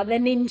 Ninja. The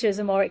Ninjas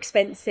are more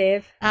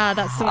expensive.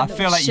 That's the one. I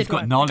feel like you've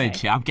got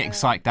knowledge here. I'm getting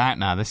psyched out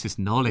now. This is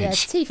knowledge. Yeah,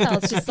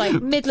 Tefal's just like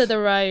middle of the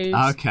road.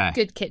 Okay.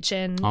 Good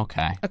kitchen.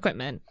 Okay.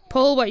 Equipment.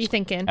 Paul, what are you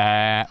thinking?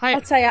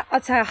 I'd say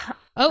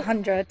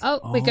 100. Oh,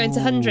 we're going to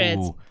 100.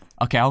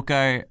 Okay, I'll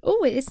go.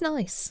 Oh, it is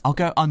nice. I'll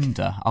go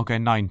under. I'll go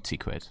 90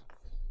 quid.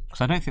 Because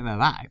I don't think they're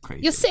that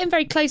crazy. You're sitting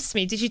very close to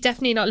me. Did you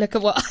definitely not look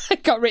at what I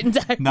got written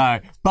down? No,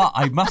 but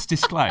I must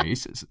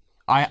disclose,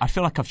 I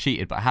feel like I've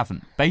cheated, but I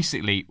haven't.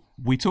 Basically,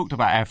 we talked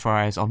about air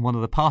fryers on one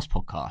of the past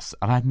podcasts,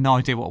 and I had no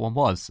idea what one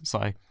was, so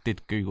I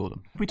did Google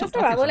them. That's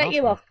all right, we'll let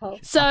you off, Paul.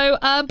 So,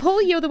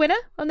 Paul, you're the winner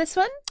on this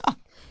one. Oh.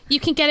 You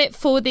can get it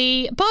for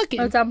the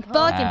bargain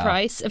Wow.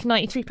 price of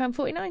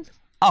 £93.49.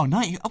 Oh,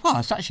 90. Well,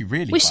 it's actually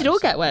really We should all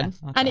get one.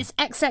 Yeah, okay. And it's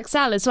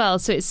XXL as well,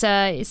 so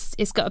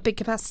it's got a big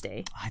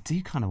capacity. I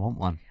do kind of want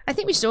one. I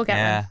think we should all get one.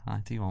 Yeah, I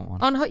do want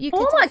one. On Hot UK.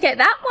 Oh, I might get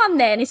that one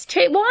then. It's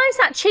cheap. Why is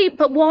that cheap?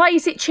 But why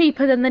is it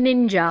cheaper than the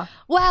Ninja?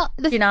 Well,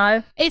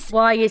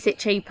 Why is it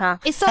cheaper?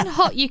 It's on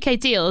Hot UK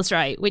Deals,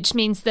 right? Which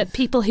means that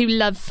people who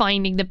love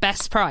finding the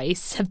best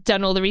price have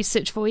done all the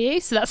research for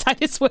you. So that's how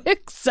this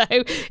works. So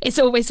it's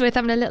always worth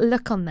having a little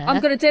look on there. I'm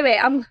going to do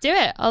it. Do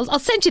it. I'll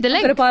send you the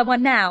link. I'm going to buy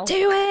one now.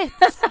 Do it.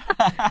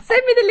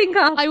 Send me the link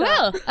after. I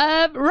will.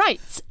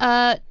 Right.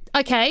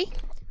 Okay.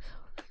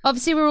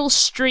 Obviously, we're all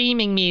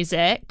streaming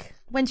music.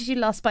 When did you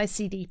last buy a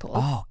CD, Paul?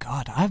 Oh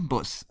God, I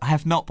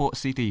have not bought a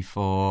CD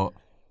for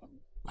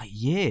like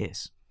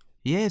years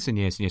and years and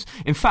years.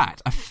 In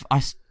fact,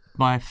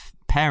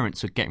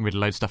 parents were getting rid of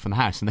loads of stuff in the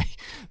house, and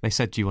they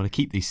said, "Do you want to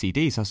keep these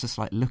CDs?" I was just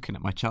like looking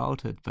at my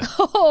childhood, but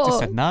just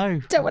said no.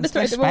 Don't want to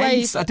throw There's them no away.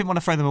 space. I didn't want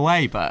to throw them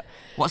away, but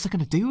what's I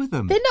going to do with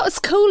them? They're not as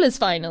cool as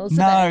vinyls,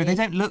 No, are they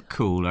don't look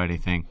cool or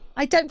anything.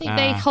 I don't think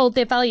they hold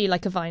their value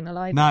like a vinyl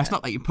either. No, it's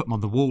not like you put them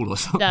on the wall or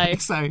something. No.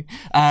 So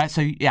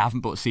yeah, I haven't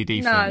bought a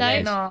CD for No,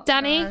 years. not.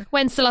 Danny, No.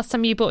 when's the last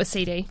time you bought a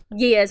CD?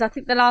 Years. I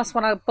think the last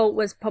one I bought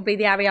was probably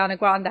the Ariana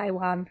Grande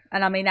one,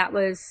 and I mean that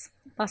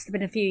must have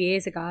been a few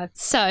years ago.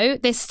 So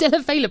they're still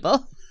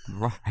available.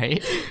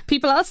 Right.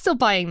 People are still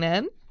buying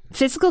them.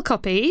 Physical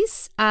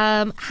copies.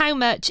 How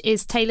much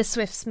is Taylor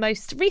Swift's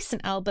most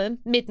recent album,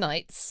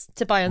 Midnights,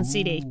 to buy on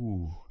CD?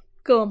 Ooh.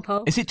 Go on,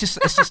 Paul. It's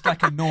just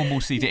like a normal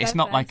CD. It's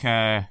not like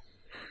a.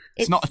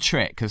 It's not a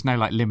trick. There's no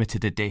like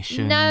limited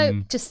edition.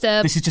 No, just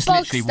a. This is just bog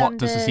literally what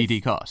does the standard CD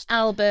cost?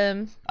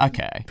 album.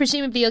 Okay.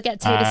 Presumably you'll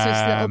get Taylor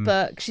Swift's little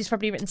book. She's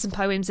probably written some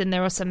poems in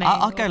there or something.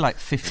 I'll go like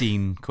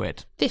 15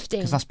 quid. 15.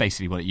 Because that's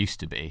basically what it used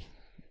to be.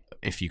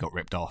 If you got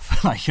ripped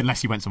off, like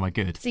unless you went somewhere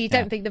good. So you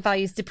don't think the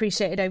value's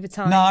depreciated over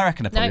time? No, I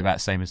reckon they're probably No. about the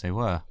same as they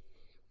were.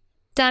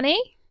 Danny?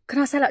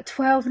 Can I say like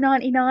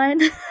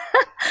 $12.99?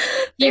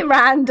 Bit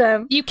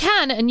random. You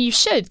can and you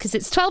should because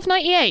it's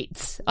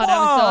 $12.98 on Whoa.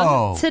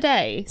 Amazon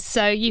today.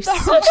 So you've Oh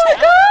smashed my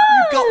it. God!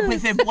 You got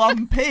within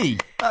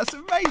 1p. That's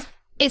amazing.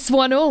 It's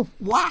 1-1.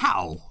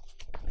 Wow.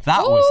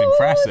 That was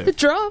impressive. The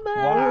drama.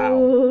 Wow.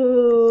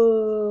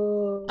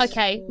 Ooh.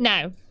 Okay,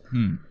 now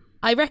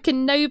I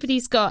reckon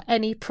nobody's got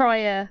any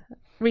prior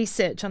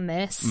research on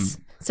this,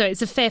 so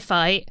it's a fair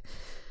fight.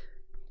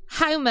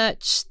 How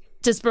much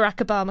does Barack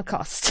Obama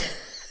cost?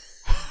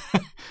 I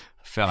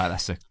feel like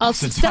that's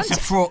a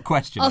fraught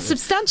question. I'll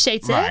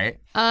substantiate it. Right.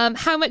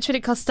 How much would it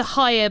cost to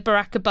hire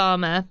Barack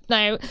Obama?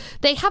 Now,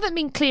 they haven't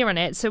been clear on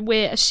it, so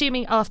we're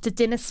assuming after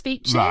dinner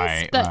speeches.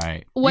 Right, but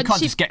right. You once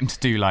can't you've- just get him to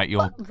do like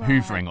your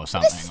hoovering or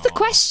something. This is the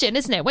question,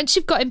 isn't it? Once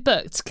you've got him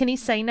booked, can he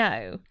say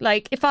no?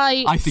 Like, if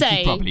I think he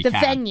say probably the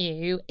can.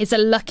 venue is a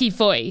Lucky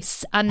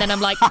Voice, and then I'm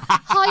like,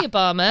 hi,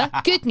 Obama,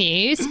 good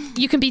news.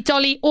 You can be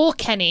Dolly or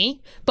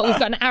Kenny, but we've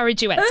got an hour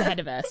duets ahead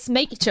of us.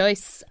 Make your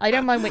choice. I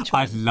don't mind which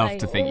one. I'd love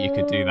to think you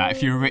could do that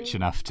if you were rich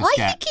enough to I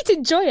get. think he'd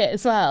enjoy it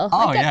as well.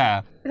 Oh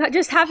yeah, Like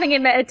just having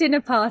him at a dinner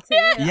party.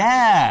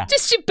 yeah.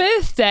 Just your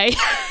birthday.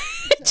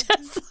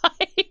 Just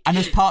like... And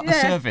as part of the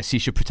service, he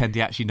should pretend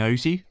he actually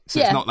knows you. So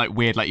Yeah. it's not like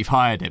weird, like you've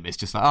hired him. It's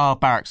just like, oh,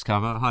 Barack's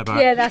come. Oh, hi,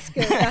 Barack. Yeah, that's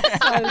good.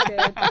 That's so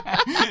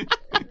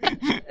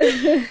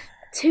good.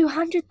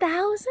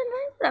 200,000?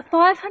 Like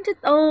 500?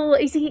 Oh,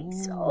 he's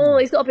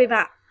got to be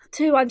about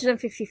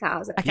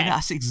 250,000. Okay. Yeah,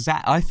 that's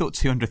exact. I thought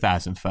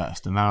 200,000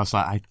 first, and then I was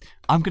like,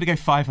 I'm going to go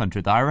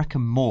 500. I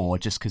reckon more,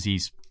 just because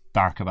he's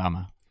Barack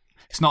Obama.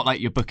 It's not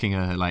like you're booking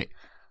a like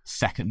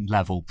second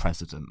level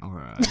president,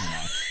 or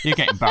you're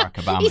getting Barack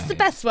Obama. He's the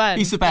best one.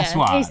 He's the best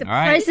one. He's the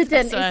right? president, He's the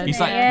best one. isn't He's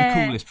he? like Yeah.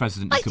 the coolest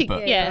president I you could think,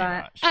 book.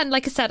 yeah. Much. And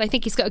like I said, I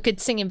think he's got a good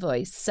singing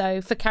voice.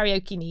 So for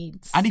karaoke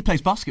needs, And he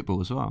plays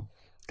basketball as well.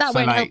 that so,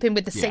 won't like, help him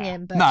with the yeah.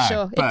 singing. But No,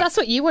 sure, but- if that's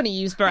what you want to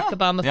use Barack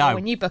Obama for yeah.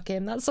 when you book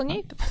him, that's on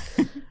you.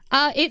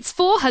 It's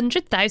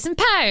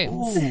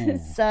 £400,000.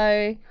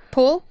 So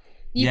Paul,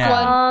 you've Yeah.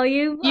 won. Oh,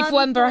 You've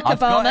won Barack I've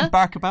got Obama, him.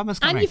 Barack Obama's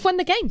coming. and you've won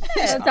the game.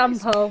 Well done,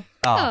 Paul.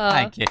 Oh,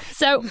 thank you.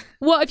 So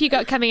what have you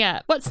got coming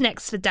up? What's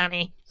next for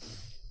Dani?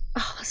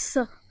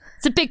 So,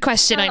 It's a big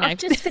question, I know. I've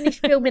just finished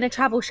filming a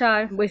travel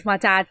show with my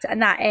dad, and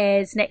that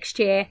airs next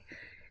year.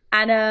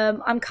 And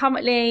I'm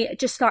currently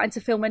just starting to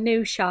film a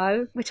new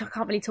show, which I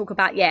can't really talk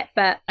about yet,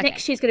 but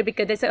next year's going to be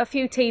good. There's a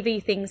few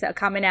TV things that are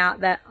coming out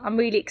that I'm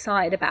really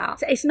excited about.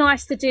 So it's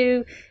nice to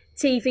do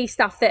TV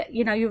stuff that,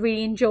 you know, you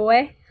really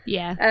enjoy.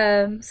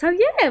 Yeah. So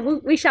yeah,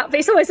 we shall. But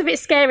it's always a bit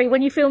scary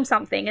when you film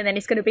something and then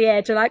it's going to be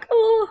aired. You're like,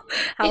 oh,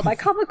 how have I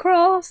come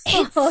across?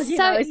 It's It's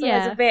always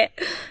yeah. a bit,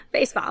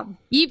 but it's fun.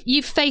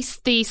 You've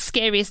faced the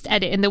scariest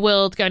edit in the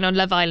world going on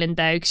Love Island,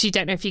 though, because you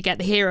don't know if you get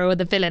the hero or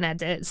the villain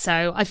edit.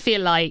 So I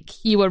feel like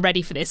you were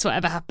ready for this,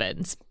 whatever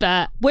happens.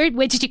 But where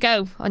did you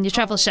go on your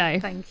travel show?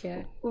 Thank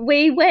you.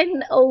 We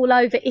went all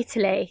over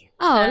Italy.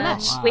 Oh,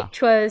 lush.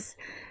 Which was.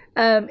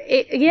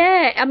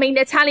 I mean,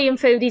 Italian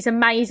food is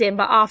amazing,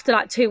 but after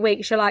like 2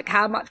 weeks, you're like,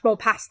 how much more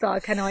pasta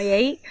can I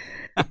eat?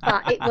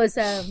 But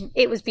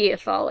it was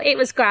beautiful. It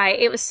was great.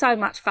 It was so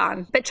much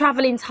fun. But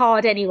traveling's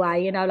hard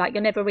anyway, you know, like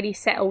you're never really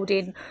settled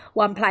in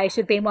one place.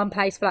 You'd be in one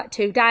place for like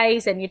 2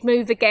 days and you'd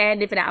move again,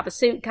 living out of a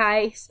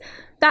suitcase.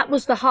 That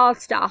was the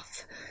hard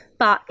stuff,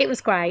 but it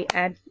was great.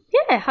 And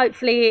yeah,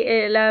 hopefully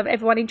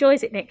everyone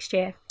enjoys it next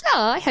year.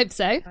 Oh, I hope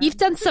so. You've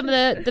done some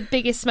of the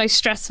biggest, most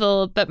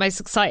stressful, but most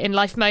exciting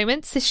life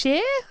moments this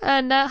year.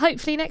 And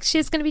hopefully next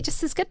year's going to be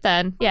just as good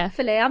then. Yeah.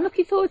 Hopefully. I'm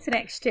looking forward to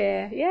next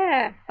year.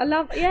 Yeah. I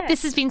love it. Yeah.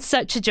 This has been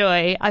such a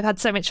joy. I've had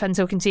so much fun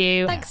talking to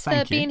you. Thanks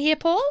thank for you. being here,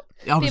 Paul.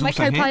 I was being my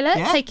also here. co-pilot,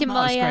 Yeah, taking that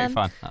my was great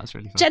fun. That was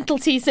really fun. gentle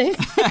teasing.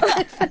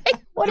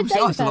 What a day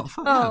It was a we've lot of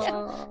fun.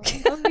 Oh,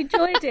 I've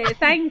enjoyed it.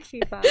 Thank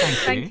you both.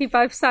 Thank you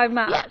both so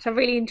much. I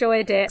really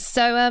enjoyed it.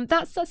 So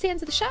that's the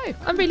end of the show.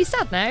 I'm really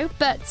sad now,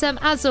 but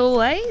as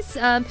always,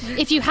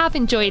 if you have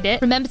enjoyed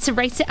it, remember to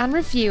rate it and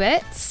review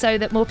it so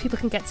that more people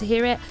can get to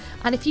hear it.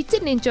 And if you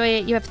didn't enjoy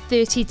it, you have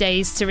 30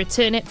 days to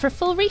return it for a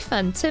full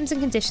refund. Terms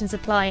and conditions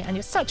apply, and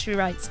your statutory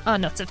rights are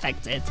not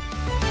affected.